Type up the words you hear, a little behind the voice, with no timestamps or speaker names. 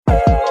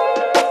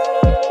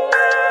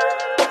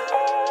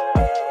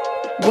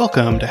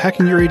Welcome to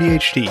Hacking Your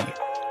ADHD,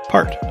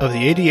 part of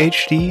the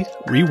ADHD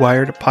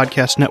Rewired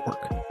podcast network.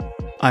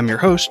 I'm your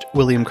host,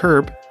 William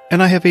Kerb,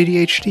 and I have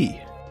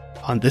ADHD.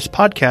 On this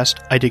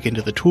podcast, I dig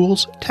into the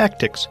tools,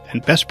 tactics,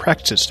 and best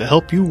practices to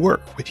help you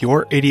work with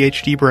your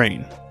ADHD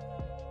brain.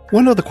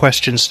 One of the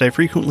questions that I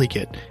frequently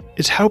get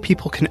is how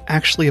people can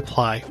actually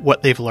apply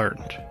what they've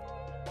learned.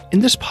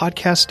 In this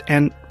podcast,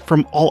 and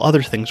from all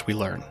other things we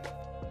learn,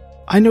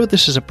 I know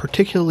this is a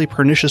particularly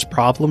pernicious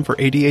problem for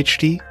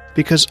ADHD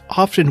because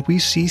often we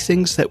see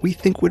things that we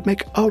think would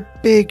make a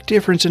big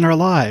difference in our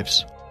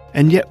lives,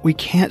 and yet we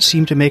can't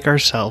seem to make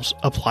ourselves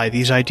apply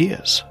these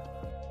ideas.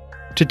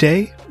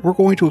 Today, we're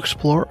going to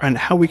explore on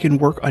how we can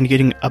work on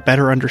getting a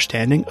better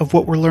understanding of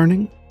what we're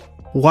learning,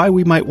 why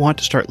we might want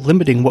to start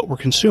limiting what we're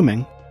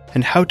consuming,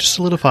 and how to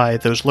solidify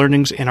those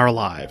learnings in our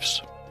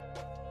lives.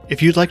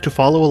 If you'd like to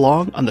follow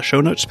along on the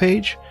show notes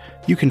page,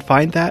 you can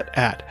find that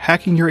at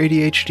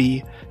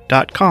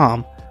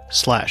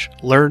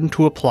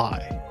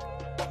hackingYourADHD.com/learn-to-apply.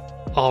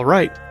 All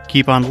right,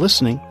 keep on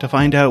listening to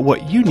find out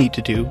what you need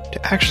to do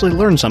to actually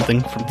learn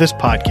something from this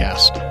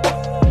podcast.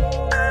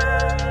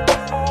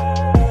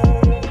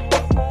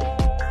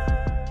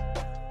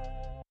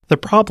 The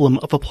problem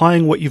of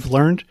applying what you've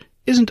learned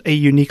isn't a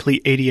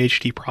uniquely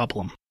ADHD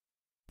problem.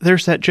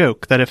 There's that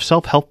joke that if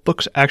self-help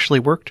books actually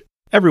worked,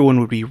 everyone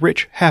would be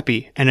rich,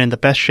 happy, and in the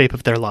best shape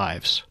of their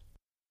lives.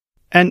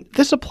 And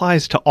this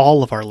applies to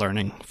all of our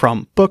learning,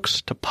 from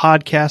books to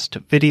podcasts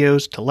to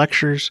videos to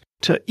lectures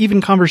to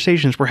even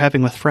conversations we're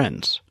having with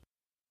friends.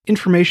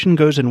 Information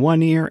goes in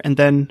one ear and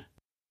then,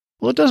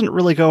 well, it doesn't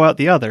really go out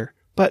the other,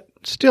 but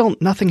still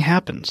nothing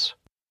happens.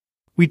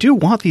 We do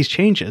want these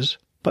changes,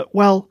 but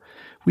well,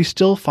 we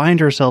still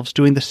find ourselves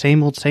doing the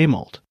same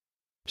old.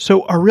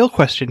 So our real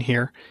question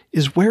here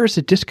is, where is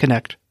the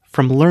disconnect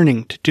from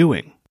learning to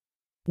doing?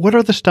 What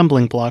are the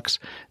stumbling blocks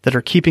that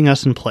are keeping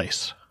us in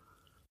place?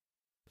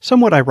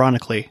 Somewhat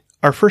ironically,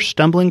 our first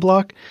stumbling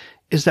block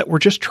is that we're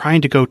just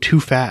trying to go too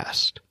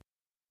fast.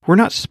 We're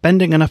not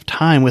spending enough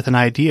time with an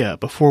idea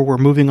before we're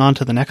moving on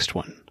to the next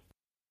one.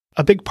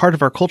 A big part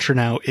of our culture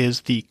now is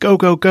the go,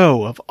 go,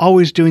 go of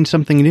always doing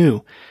something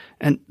new,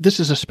 and this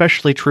is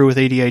especially true with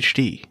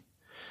ADHD.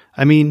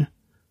 I mean,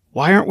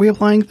 why aren't we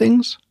applying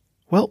things?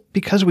 Well,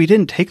 because we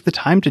didn't take the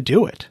time to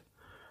do it.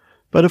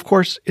 But of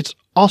course, it's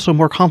also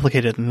more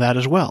complicated than that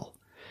as well,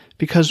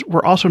 because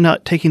we're also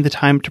not taking the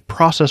time to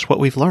process what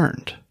we've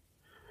learned.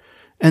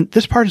 And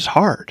this part is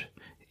hard.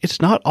 It's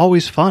not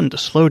always fun to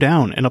slow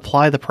down and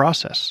apply the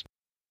process.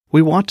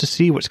 We want to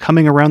see what's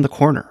coming around the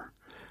corner.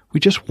 We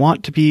just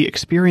want to be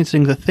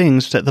experiencing the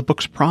things that the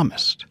books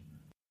promised.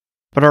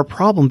 But our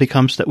problem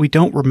becomes that we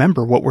don't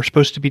remember what we're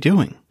supposed to be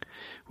doing.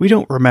 We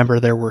don't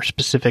remember there were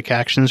specific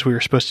actions we were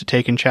supposed to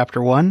take in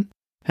Chapter 1,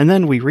 and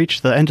then we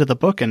reach the end of the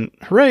book and,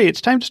 hooray, it's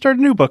time to start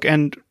a new book,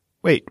 and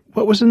wait,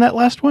 what was in that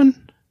last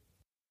one?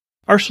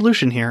 Our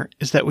solution here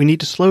is that we need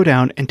to slow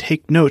down and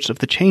take notes of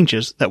the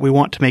changes that we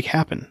want to make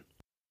happen.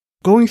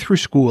 Going through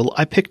school,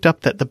 I picked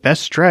up that the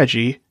best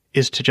strategy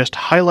is to just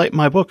highlight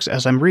my books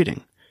as I'm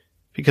reading,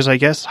 because I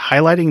guess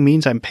highlighting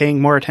means I'm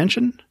paying more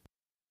attention?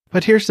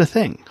 But here's the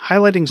thing,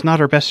 highlighting's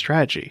not our best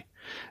strategy,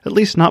 at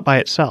least not by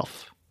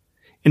itself.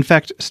 In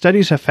fact,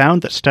 studies have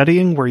found that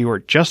studying where you are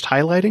just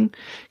highlighting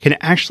can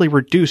actually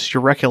reduce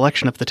your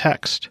recollection of the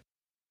text.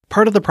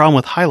 Part of the problem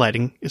with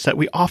highlighting is that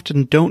we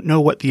often don't know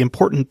what the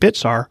important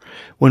bits are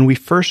when we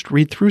first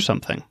read through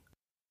something.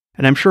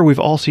 And I'm sure we've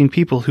all seen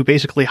people who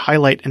basically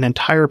highlight an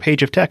entire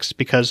page of text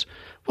because,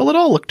 well, it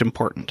all looked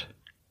important.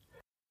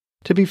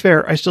 To be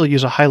fair, I still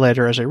use a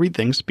highlighter as I read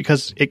things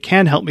because it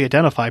can help me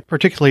identify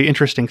particularly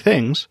interesting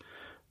things,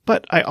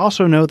 but I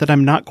also know that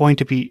I'm not going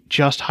to be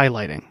just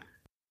highlighting.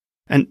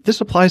 And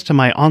this applies to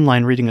my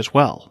online reading as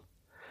well.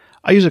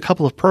 I use a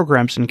couple of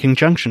programs in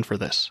conjunction for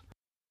this.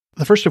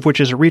 The first of which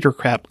is a reader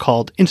app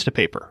called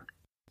Instapaper.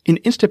 In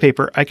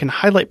Instapaper, I can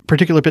highlight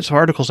particular bits of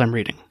articles I'm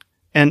reading.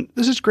 And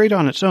this is great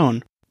on its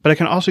own, but I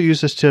can also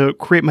use this to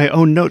create my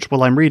own notes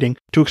while I'm reading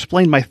to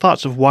explain my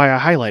thoughts of why I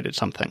highlighted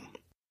something.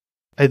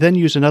 I then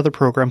use another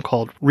program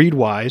called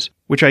Readwise,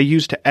 which I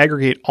use to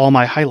aggregate all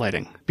my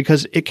highlighting,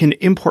 because it can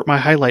import my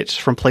highlights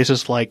from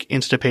places like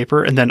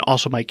Instapaper and then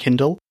also my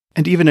Kindle,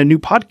 and even a new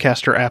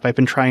podcaster app I've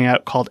been trying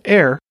out called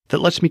Air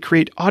that lets me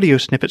create audio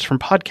snippets from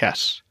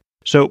podcasts.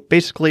 So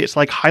basically, it's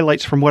like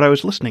highlights from what I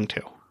was listening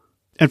to.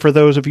 And for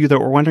those of you that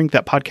were wondering,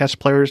 that podcast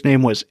player's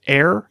name was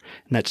Air,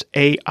 and that's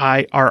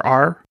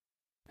AIRR.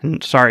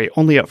 And sorry,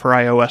 only up for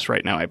iOS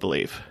right now, I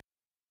believe.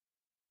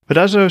 But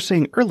as I was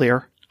saying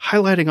earlier,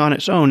 highlighting on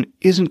its own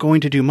isn't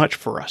going to do much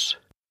for us.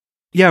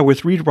 Yeah,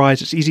 with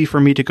Readwise, it's easy for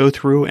me to go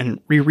through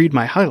and reread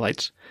my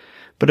highlights.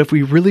 But if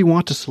we really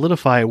want to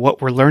solidify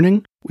what we're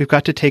learning, we've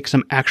got to take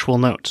some actual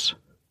notes.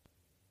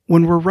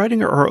 When we're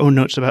writing our own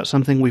notes about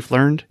something we've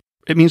learned,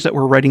 it means that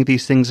we're writing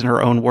these things in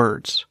our own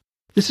words.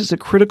 This is a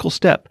critical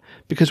step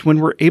because when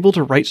we're able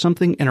to write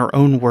something in our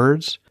own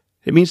words,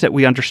 it means that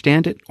we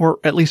understand it, or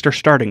at least are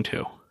starting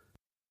to.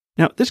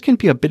 Now, this can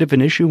be a bit of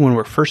an issue when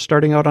we're first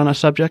starting out on a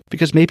subject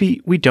because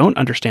maybe we don't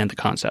understand the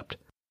concept.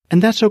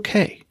 And that's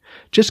okay.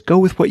 Just go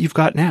with what you've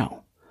got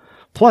now.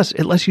 Plus,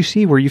 it lets you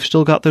see where you've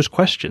still got those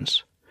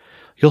questions.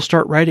 You'll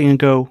start writing and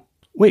go,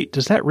 wait,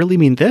 does that really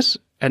mean this?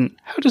 And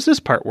how does this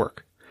part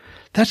work?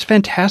 That's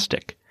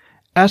fantastic.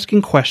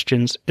 Asking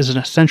questions is an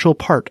essential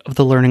part of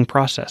the learning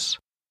process.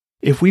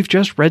 If we've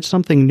just read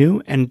something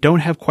new and don't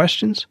have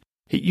questions,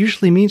 it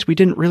usually means we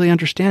didn't really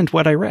understand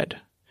what I read.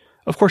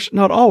 Of course,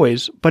 not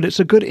always, but it's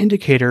a good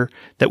indicator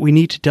that we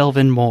need to delve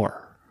in more.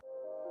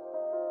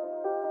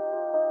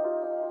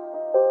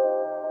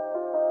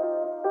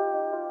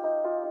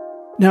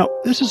 Now,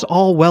 this is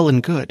all well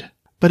and good,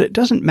 but it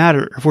doesn't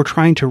matter if we're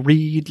trying to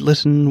read,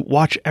 listen,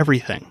 watch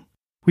everything.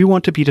 We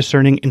want to be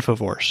discerning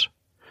infovores.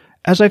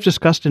 As I've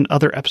discussed in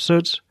other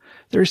episodes,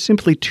 there is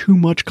simply too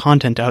much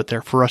content out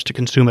there for us to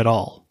consume it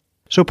all.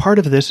 So part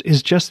of this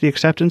is just the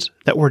acceptance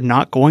that we're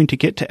not going to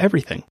get to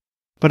everything,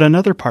 but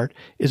another part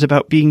is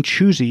about being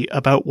choosy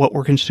about what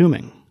we're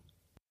consuming.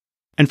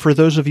 And for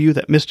those of you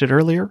that missed it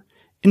earlier,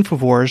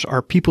 infovores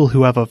are people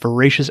who have a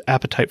voracious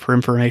appetite for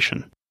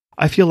information.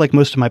 I feel like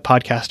most of my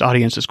podcast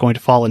audience is going to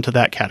fall into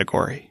that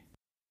category.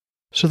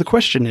 So the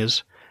question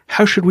is,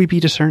 how should we be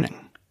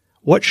discerning?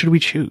 What should we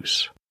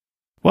choose?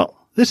 Well,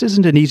 this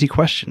isn't an easy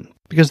question,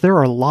 because there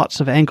are lots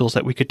of angles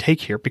that we could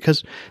take here,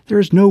 because there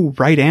is no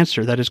right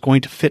answer that is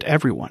going to fit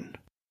everyone.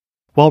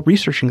 While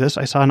researching this,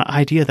 I saw an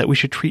idea that we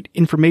should treat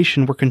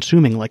information we're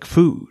consuming like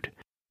food.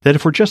 That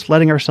if we're just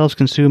letting ourselves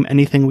consume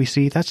anything we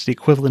see, that's the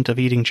equivalent of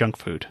eating junk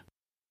food.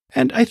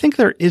 And I think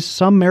there is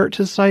some merit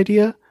to this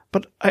idea,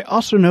 but I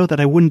also know that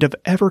I wouldn't have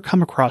ever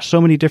come across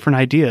so many different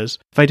ideas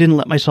if I didn't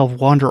let myself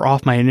wander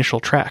off my initial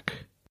track.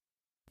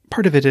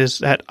 Part of it is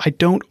that I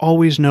don't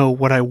always know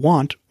what I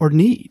want or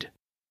need,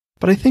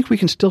 but I think we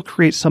can still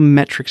create some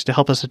metrics to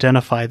help us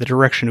identify the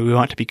direction we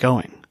want to be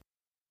going.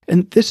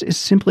 And this is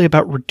simply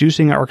about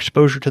reducing our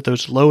exposure to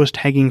those lowest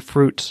hanging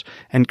fruits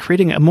and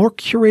creating a more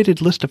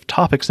curated list of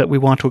topics that we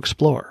want to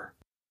explore.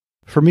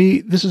 For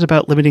me, this is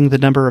about limiting the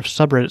number of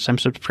subreddits I'm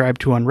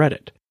subscribed to on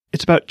Reddit.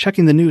 It's about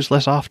checking the news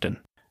less often.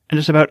 And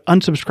it's about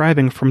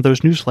unsubscribing from those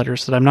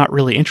newsletters that I'm not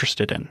really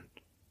interested in.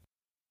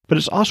 But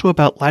it's also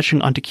about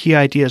latching onto key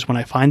ideas when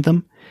I find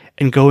them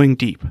and going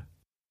deep.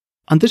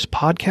 On this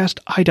podcast,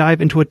 I dive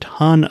into a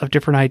ton of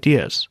different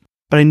ideas,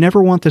 but I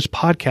never want this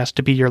podcast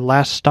to be your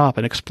last stop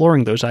in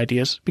exploring those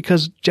ideas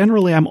because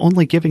generally I'm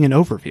only giving an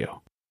overview.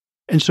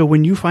 And so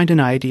when you find an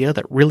idea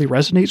that really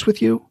resonates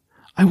with you,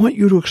 I want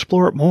you to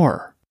explore it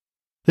more.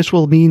 This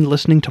will mean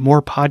listening to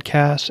more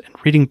podcasts and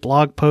reading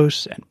blog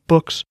posts and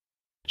books,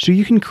 so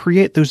you can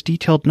create those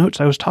detailed notes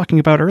I was talking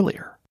about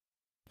earlier.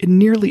 In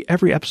nearly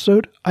every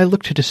episode, I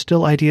look to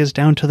distill ideas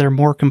down to their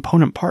more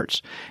component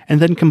parts,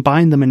 and then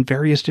combine them in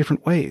various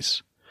different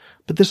ways.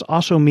 But this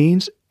also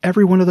means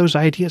every one of those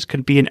ideas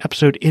could be an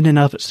episode in and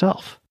of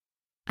itself.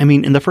 I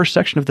mean, in the first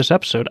section of this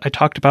episode, I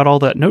talked about all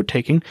that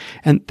note-taking,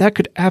 and that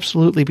could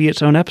absolutely be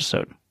its own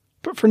episode.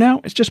 But for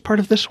now, it's just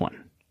part of this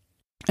one.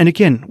 And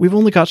again, we've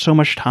only got so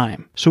much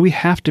time, so we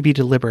have to be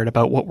deliberate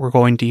about what we're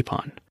going deep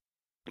on.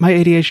 My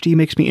ADHD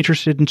makes me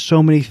interested in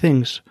so many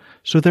things,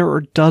 so there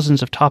are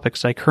dozens of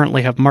topics I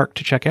currently have marked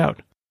to check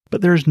out,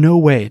 but there is no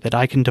way that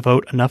I can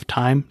devote enough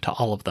time to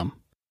all of them.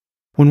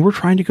 When we're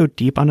trying to go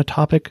deep on a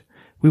topic,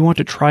 we want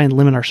to try and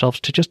limit ourselves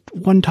to just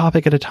one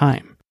topic at a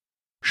time.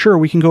 Sure,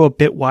 we can go a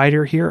bit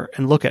wider here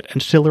and look at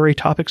ancillary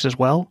topics as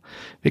well,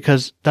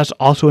 because that's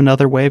also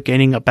another way of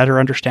gaining a better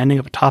understanding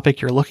of a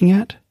topic you're looking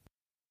at.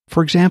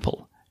 For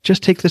example,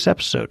 just take this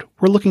episode.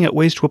 We're looking at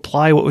ways to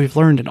apply what we've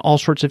learned in all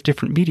sorts of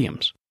different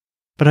mediums.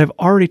 But I've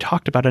already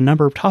talked about a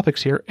number of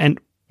topics here, and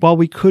while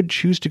we could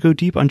choose to go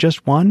deep on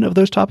just one of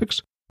those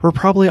topics, we're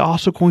probably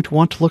also going to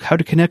want to look how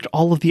to connect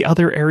all of the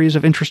other areas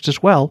of interest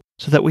as well,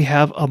 so that we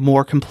have a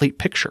more complete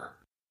picture.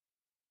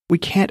 We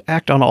can't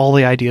act on all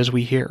the ideas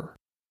we hear.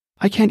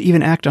 I can't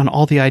even act on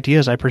all the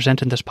ideas I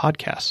present in this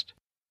podcast.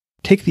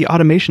 Take the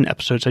automation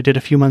episodes I did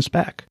a few months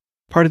back.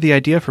 Part of the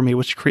idea for me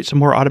was to create some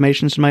more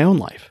automations in my own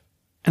life.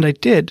 And I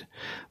did,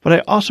 but I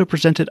also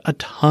presented a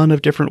ton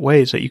of different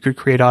ways that you could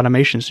create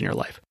automations in your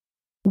life.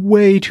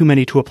 Way too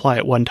many to apply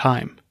at one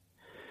time.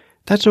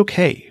 That's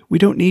okay. We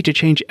don't need to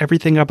change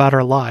everything about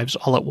our lives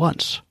all at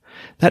once.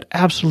 That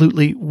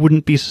absolutely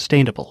wouldn't be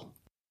sustainable.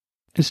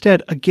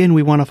 Instead, again,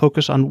 we want to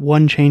focus on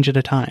one change at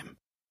a time.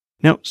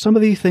 Now, some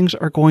of these things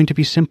are going to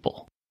be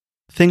simple.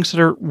 Things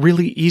that are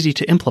really easy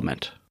to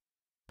implement.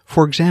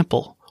 For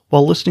example,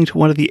 while listening to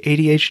one of the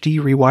ADHD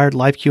Rewired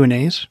live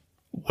Q&As,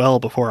 well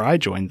before I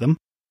joined them,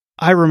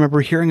 I remember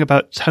hearing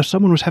about how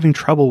someone was having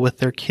trouble with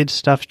their kids'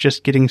 stuff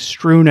just getting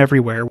strewn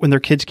everywhere when their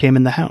kids came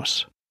in the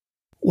house.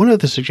 One of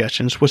the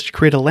suggestions was to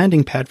create a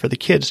landing pad for the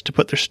kids to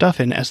put their stuff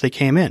in as they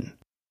came in,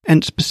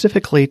 and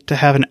specifically to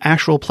have an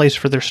actual place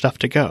for their stuff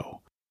to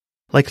go.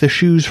 Like the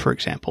shoes, for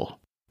example.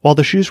 While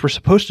the shoes were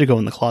supposed to go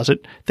in the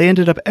closet, they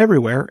ended up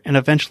everywhere and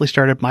eventually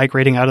started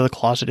migrating out of the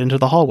closet into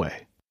the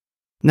hallway.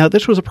 Now,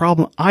 this was a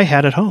problem I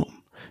had at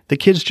home. The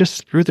kids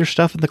just threw their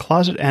stuff in the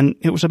closet and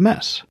it was a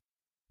mess.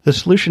 The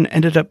solution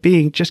ended up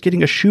being just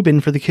getting a shoe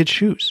bin for the kids'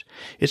 shoes.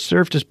 It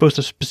served as both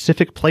a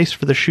specific place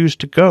for the shoes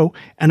to go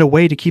and a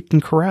way to keep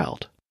them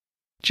corralled.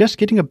 Just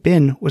getting a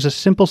bin was a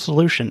simple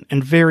solution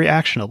and very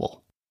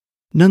actionable.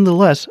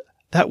 Nonetheless,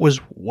 that was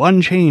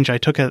one change I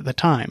took at the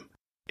time.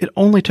 It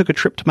only took a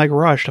trip to my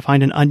garage to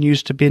find an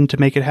unused bin to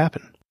make it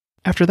happen.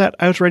 After that,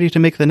 I was ready to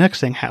make the next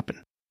thing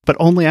happen, but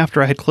only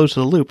after I had closed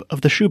the loop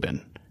of the shoe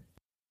bin.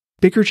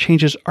 Bigger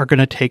changes are going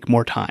to take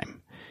more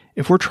time.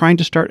 If we're trying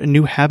to start a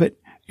new habit,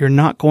 you're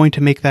not going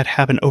to make that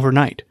happen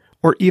overnight,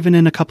 or even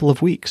in a couple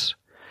of weeks.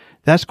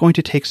 That's going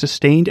to take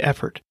sustained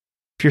effort.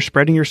 If you're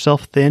spreading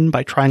yourself thin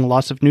by trying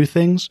lots of new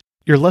things,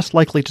 you're less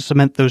likely to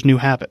cement those new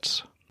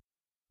habits.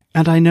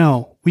 And I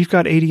know, we've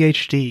got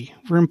ADHD,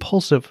 we're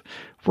impulsive,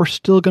 we're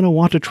still going to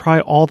want to try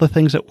all the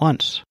things at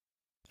once.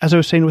 As I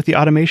was saying with the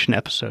automation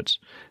episodes,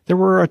 there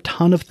were a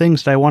ton of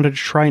things that I wanted to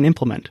try and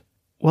implement.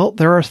 Well,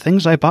 there are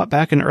things I bought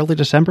back in early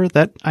December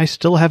that I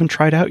still haven't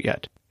tried out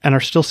yet, and are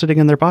still sitting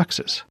in their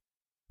boxes.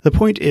 The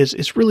point is,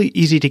 it's really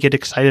easy to get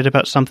excited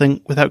about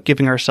something without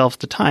giving ourselves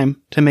the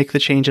time to make the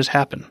changes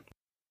happen.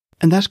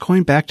 And that's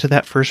going back to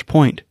that first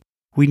point.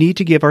 We need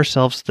to give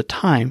ourselves the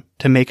time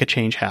to make a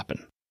change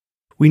happen.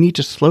 We need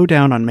to slow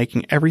down on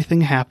making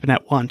everything happen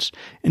at once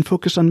and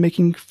focus on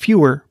making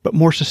fewer but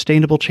more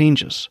sustainable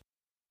changes.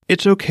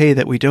 It's okay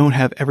that we don't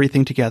have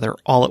everything together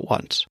all at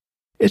once.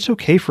 It's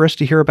okay for us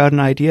to hear about an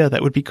idea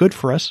that would be good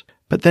for us,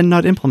 but then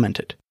not implement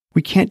it.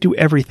 We can't do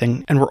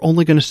everything, and we're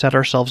only going to set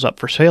ourselves up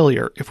for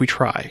failure if we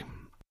try.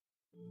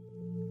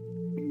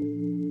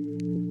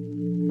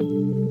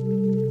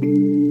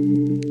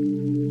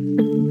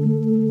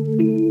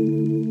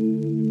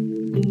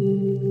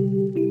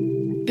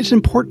 It's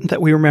important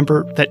that we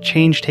remember that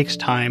change takes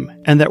time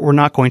and that we're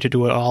not going to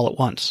do it all at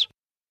once.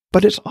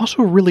 But it's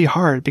also really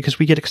hard because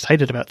we get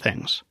excited about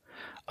things.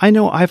 I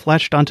know I've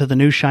latched onto the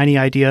new shiny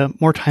idea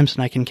more times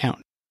than I can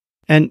count.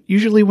 And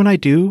usually when I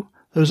do,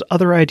 those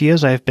other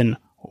ideas I've been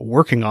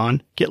working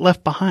on get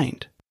left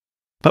behind.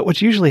 But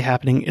what's usually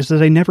happening is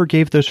that I never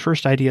gave those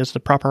first ideas the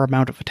proper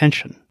amount of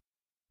attention.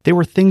 They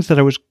were things that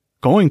I was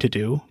going to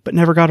do, but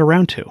never got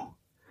around to.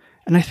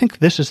 And I think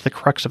this is the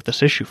crux of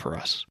this issue for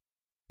us.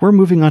 We're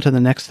moving on to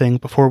the next thing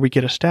before we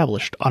get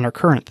established on our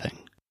current thing.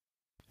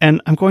 And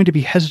I'm going to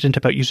be hesitant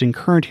about using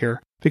current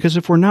here, because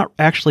if we're not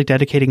actually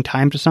dedicating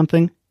time to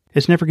something,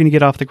 it's never going to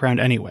get off the ground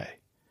anyway.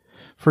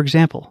 For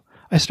example,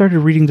 I started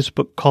reading this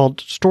book called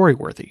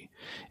Storyworthy.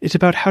 It's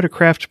about how to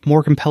craft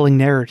more compelling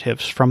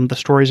narratives from the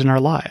stories in our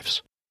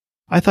lives.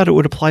 I thought it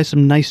would apply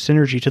some nice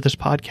synergy to this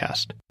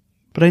podcast,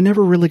 but I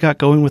never really got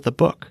going with the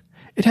book.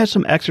 It had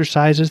some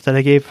exercises that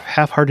I gave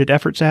half-hearted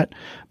efforts at,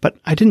 but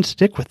I didn't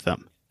stick with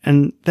them,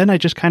 and then I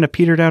just kind of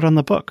petered out on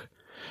the book,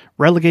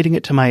 relegating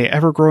it to my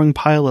ever-growing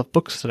pile of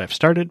books that I've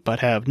started but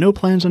have no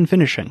plans on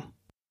finishing.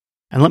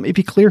 And let me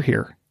be clear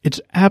here,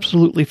 it's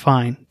absolutely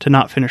fine to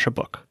not finish a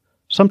book.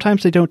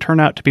 Sometimes they don't turn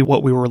out to be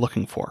what we were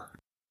looking for.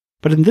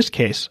 But in this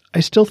case,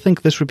 I still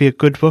think this would be a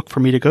good book for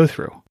me to go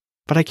through.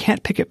 But I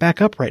can't pick it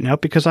back up right now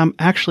because I'm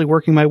actually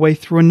working my way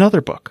through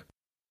another book.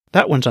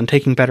 That one's on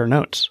taking better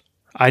notes.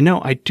 I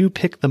know I do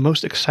pick the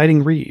most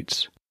exciting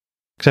reads.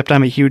 Except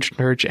I'm a huge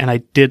nerd and I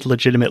did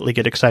legitimately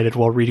get excited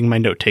while reading my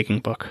note-taking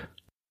book.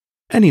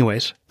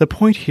 Anyways, the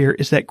point here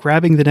is that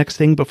grabbing the next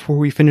thing before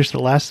we finish the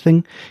last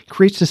thing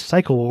creates this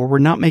cycle where we're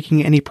not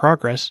making any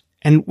progress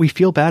and we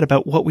feel bad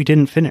about what we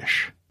didn't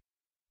finish.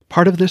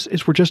 Part of this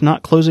is we're just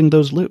not closing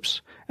those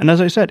loops. And as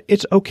I said,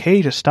 it's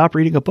okay to stop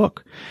reading a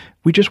book.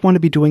 We just want to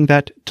be doing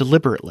that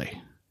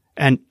deliberately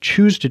and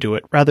choose to do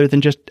it rather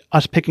than just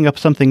us picking up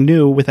something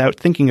new without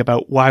thinking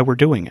about why we're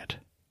doing it.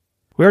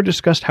 We already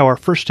discussed how our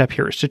first step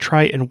here is to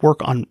try and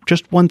work on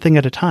just one thing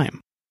at a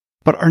time.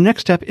 But our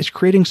next step is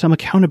creating some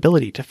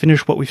accountability to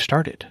finish what we've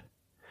started.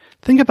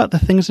 Think about the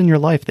things in your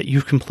life that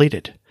you've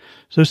completed,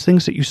 those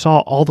things that you saw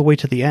all the way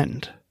to the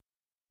end.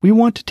 We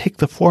want to take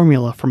the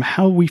formula from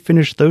how we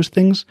finished those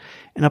things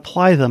and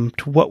apply them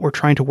to what we're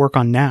trying to work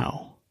on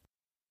now.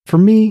 For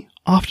me,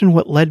 often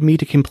what led me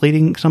to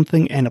completing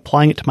something and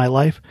applying it to my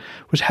life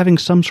was having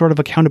some sort of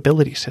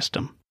accountability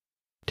system.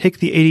 Take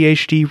the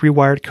ADHD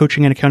Rewired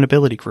Coaching and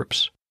Accountability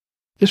Groups.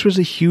 This was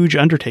a huge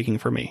undertaking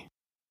for me.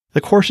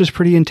 The course is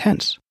pretty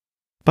intense,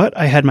 but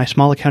I had my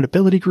small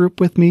accountability group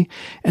with me,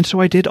 and so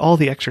I did all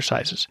the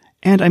exercises,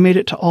 and I made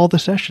it to all the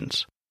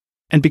sessions.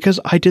 And because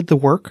I did the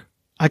work,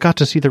 I got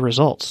to see the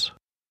results.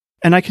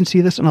 And I can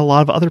see this in a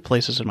lot of other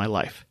places in my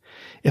life.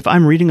 If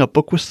I'm reading a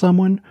book with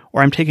someone,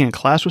 or I'm taking a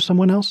class with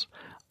someone else,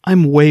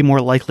 I'm way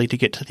more likely to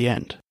get to the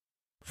end.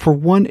 For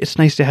one, it's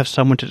nice to have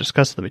someone to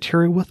discuss the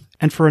material with,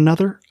 and for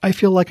another, I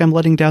feel like I'm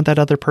letting down that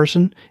other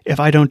person if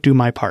I don't do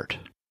my part.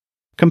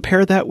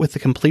 Compare that with the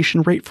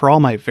completion rate for all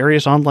my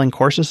various online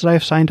courses that I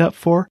have signed up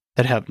for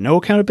that have no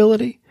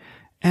accountability,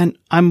 and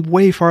I'm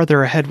way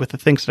farther ahead with the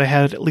things that I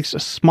had at least a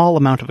small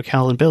amount of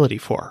accountability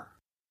for.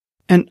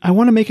 And I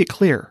want to make it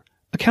clear,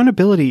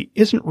 accountability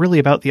isn't really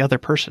about the other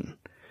person.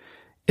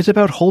 It's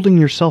about holding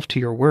yourself to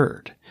your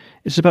word.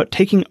 It's about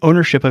taking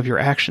ownership of your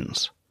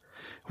actions.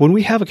 When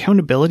we have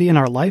accountability in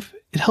our life,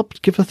 it helps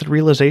give us the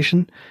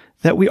realization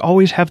that we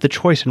always have the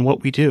choice in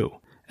what we do,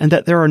 and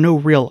that there are no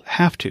real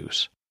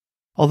have-tos.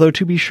 Although,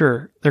 to be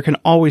sure, there can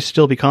always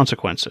still be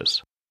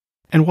consequences.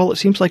 And while it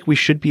seems like we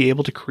should be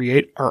able to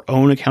create our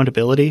own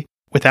accountability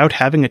without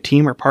having a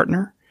team or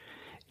partner,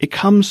 It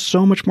comes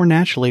so much more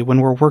naturally when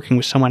we're working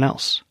with someone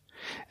else.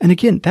 And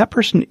again, that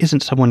person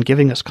isn't someone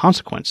giving us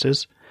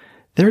consequences.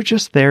 They're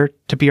just there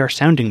to be our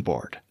sounding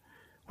board.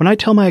 When I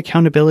tell my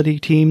accountability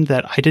team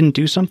that I didn't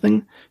do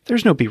something,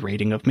 there's no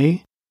berating of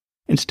me.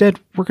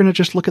 Instead, we're going to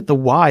just look at the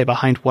why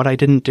behind what I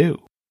didn't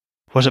do.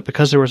 Was it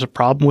because there was a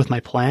problem with my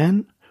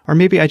plan? Or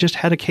maybe I just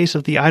had a case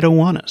of the I don't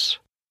want us.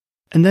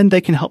 And then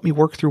they can help me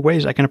work through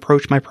ways I can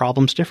approach my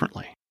problems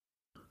differently.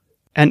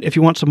 And if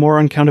you want some more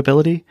on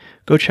accountability,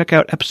 go check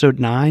out episode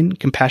 9,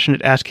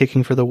 Compassionate Ass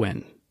Kicking for the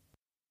Win.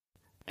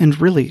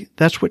 And really,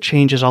 that's what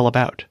change is all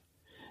about.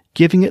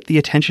 Giving it the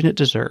attention it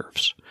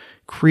deserves,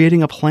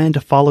 creating a plan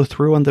to follow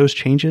through on those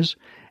changes,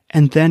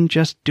 and then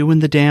just doing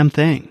the damn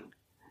thing.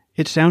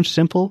 It sounds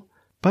simple,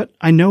 but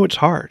I know it's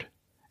hard.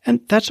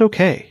 And that's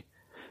okay.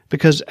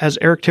 Because as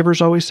Eric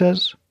Tivers always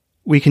says,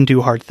 we can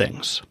do hard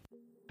things.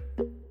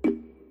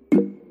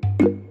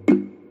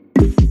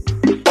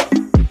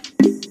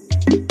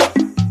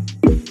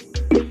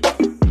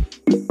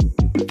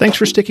 Thanks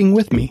for sticking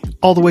with me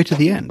all the way to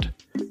the end.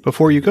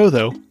 Before you go,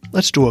 though,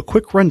 let's do a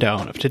quick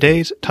rundown of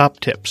today's top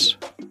tips.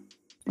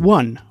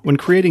 1. When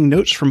creating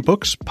notes from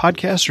books,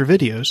 podcasts, or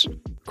videos,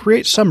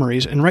 create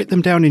summaries and write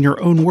them down in your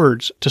own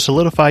words to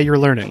solidify your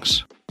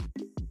learnings.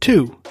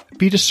 2.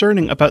 Be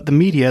discerning about the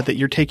media that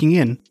you're taking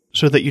in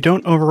so that you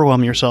don't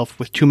overwhelm yourself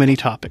with too many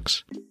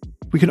topics.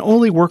 We can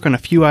only work on a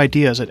few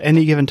ideas at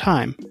any given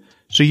time,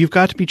 so you've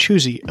got to be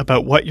choosy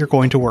about what you're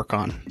going to work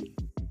on.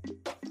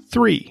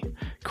 3.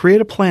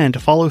 Create a plan to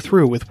follow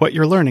through with what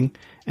you're learning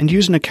and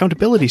use an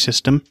accountability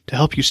system to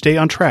help you stay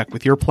on track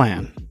with your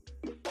plan.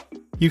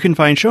 You can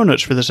find show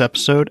notes for this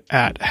episode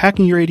at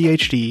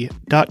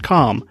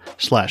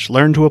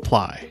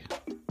hackingYourADHD.com/learn-to-apply.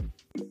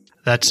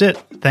 That's it.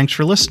 Thanks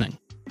for listening.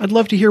 I'd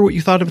love to hear what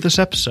you thought of this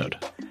episode.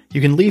 You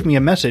can leave me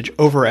a message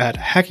over at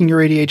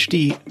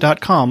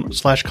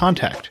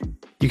hackingYourADHD.com/contact.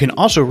 You can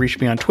also reach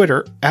me on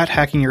Twitter at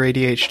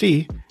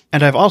hackingYourADHD,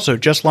 and I've also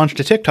just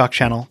launched a TikTok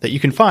channel that you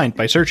can find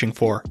by searching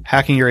for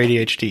Hacking Your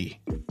ADHD.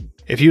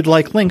 If you'd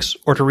like links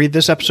or to read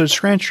this episode's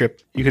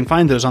transcript, you can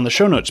find those on the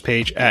show notes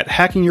page at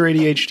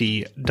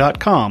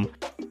hackingYourADHD.com.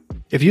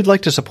 If you'd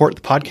like to support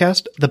the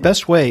podcast, the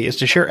best way is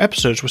to share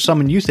episodes with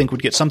someone you think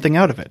would get something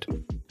out of it.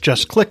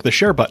 Just click the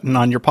share button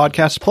on your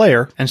podcast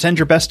player and send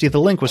your bestie the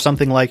link with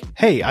something like,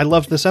 "Hey, I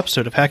loved this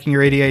episode of Hacking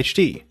Your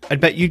ADHD. I'd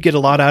bet you'd get a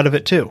lot out of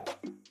it too."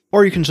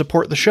 Or you can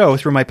support the show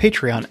through my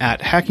Patreon at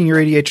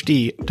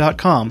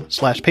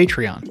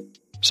hackingYourADHD.com/Patreon.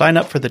 Sign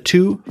up for the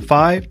 $2,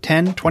 $5,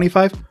 $10,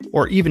 $25,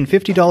 or even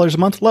 $50 a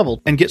month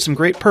level and get some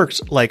great perks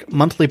like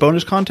monthly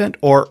bonus content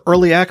or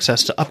early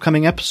access to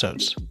upcoming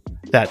episodes.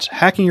 That's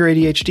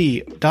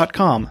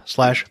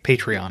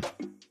hackingYourADHD.com/Patreon.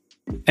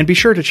 And be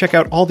sure to check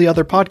out all the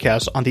other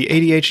podcasts on the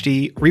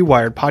ADHD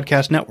Rewired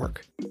podcast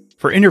network.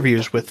 For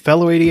interviews with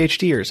fellow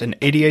ADHDers and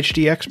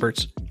ADHD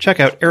experts, check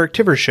out Eric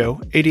Tivers'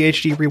 show,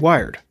 ADHD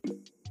Rewired.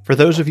 For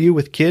those of you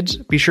with kids,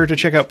 be sure to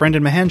check out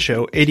Brendan Mahan's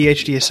show,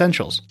 ADHD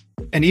Essentials.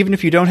 And even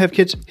if you don't have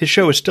kids, his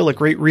show is still a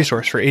great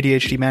resource for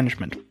ADHD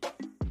management.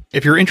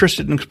 If you're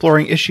interested in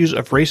exploring issues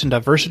of race and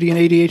diversity in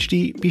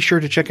ADHD, be sure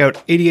to check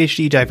out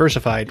ADHD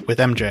Diversified with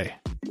MJ.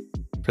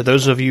 For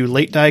those of you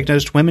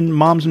late-diagnosed women,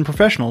 moms, and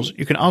professionals,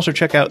 you can also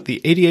check out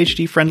the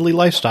ADHD-Friendly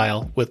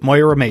Lifestyle with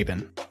Moira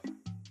Mabin.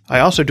 I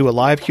also do a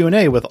live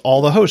Q&A with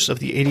all the hosts of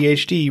the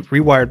ADHD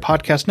Rewired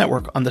podcast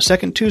network on the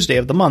second Tuesday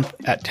of the month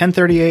at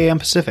 10:30 a.m.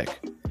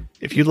 Pacific.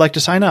 If you'd like to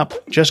sign up,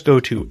 just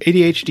go to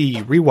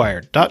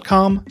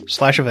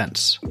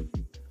ADHDrewired.com/events.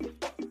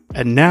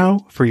 And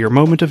now for your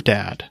moment of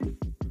dad.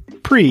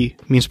 Pre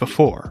means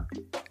before,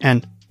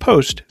 and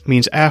post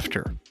means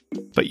after.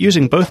 But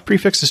using both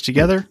prefixes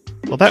together,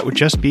 well, that would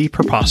just be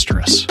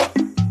preposterous.